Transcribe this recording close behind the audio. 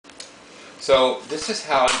So this is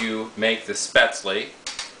how you make the Spaetzle.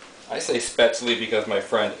 I say Spaetzle because my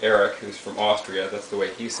friend Eric, who's from Austria, that's the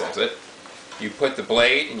way he says it. You put the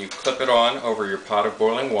blade and you clip it on over your pot of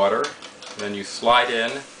boiling water, and then you slide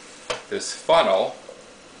in this funnel,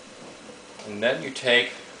 and then you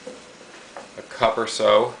take a cup or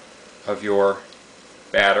so of your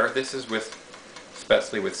batter. This is with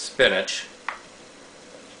Spaetzle with spinach.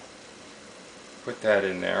 Put that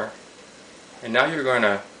in there. And now you're going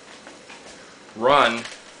to run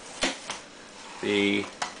the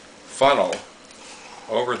funnel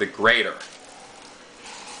over the grater.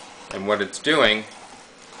 And what it's doing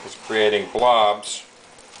is creating blobs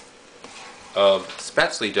of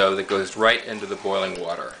Spaetzle dough that goes right into the boiling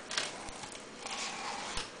water.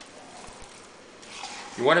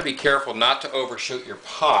 You want to be careful not to overshoot your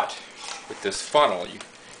pot with this funnel.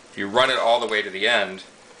 If you run it all the way to the end,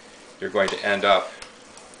 you're going to end up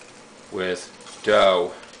with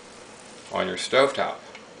dough on your stovetop.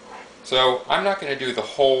 So I'm not going to do the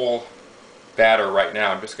whole batter right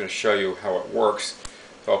now. I'm just going to show you how it works.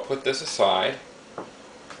 So I'll put this aside,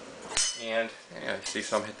 and see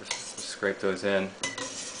some hit scrape those in.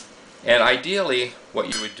 And ideally,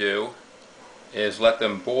 what you would do is let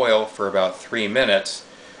them boil for about 3 minutes.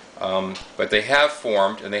 But they have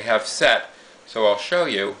formed and they have set, so I'll show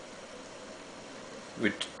you.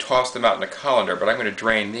 We'd toss them out in a colander, but I'm going to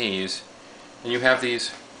drain these, and you have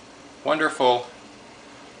these wonderful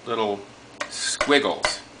little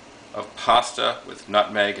squiggles of pasta with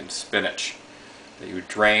nutmeg and spinach that you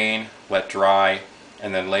drain, let dry,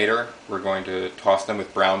 and then later we're going to toss them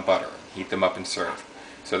with brown butter, heat them up and serve.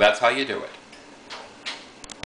 So that's how you do it.